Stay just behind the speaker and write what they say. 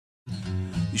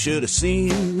You should have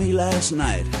seen me last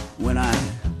night when I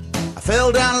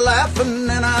fell down laughing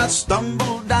and I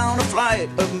stumbled down a flight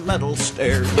of metal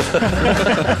stairs.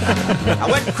 I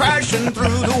went crashing through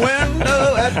the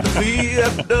window at the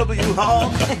VFW hall,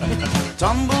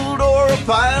 tumbled over a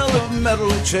pile of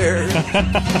metal chairs.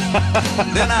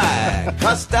 Then I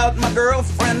cussed out my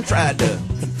girlfriend, tried to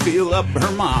feel up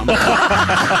her mom.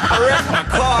 I wrecked my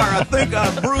car, I think I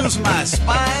bruised my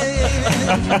spine.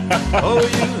 Oh,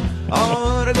 you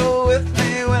ought to go with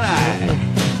me when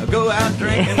I go out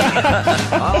drinking.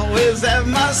 Always have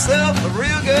myself a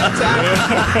real good time.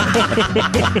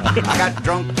 I got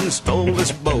drunk and stole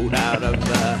this boat out of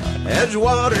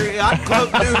Edgewater Yacht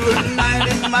Club, doing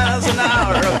 90 miles an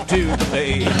hour up to the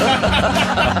bay.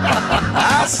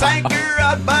 I sank her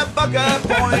out by Buckeye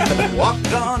Point,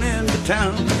 walked on into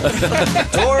town,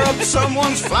 tore up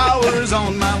someone's flowers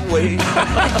on my way.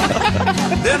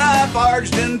 Then I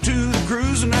barged into the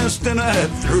crow's nest and I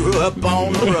threw up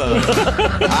on the rug.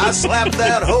 I slapped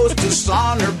that hostess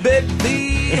on her big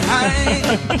behind.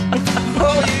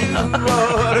 Oh, you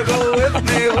ought to go with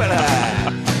me when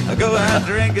I go out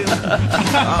drinking.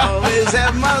 Always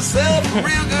have myself a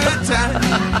real good time.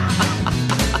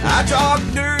 I talk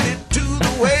dirty to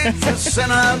the waitress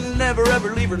and I never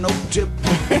ever leave her no tip.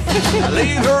 I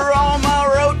leave her all my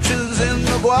roaches in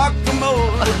the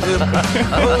guacamole dip.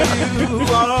 Oh,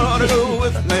 you ought to go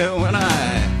with me when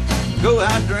I go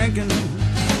out drinking.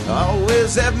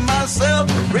 Always have myself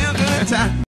a real good time.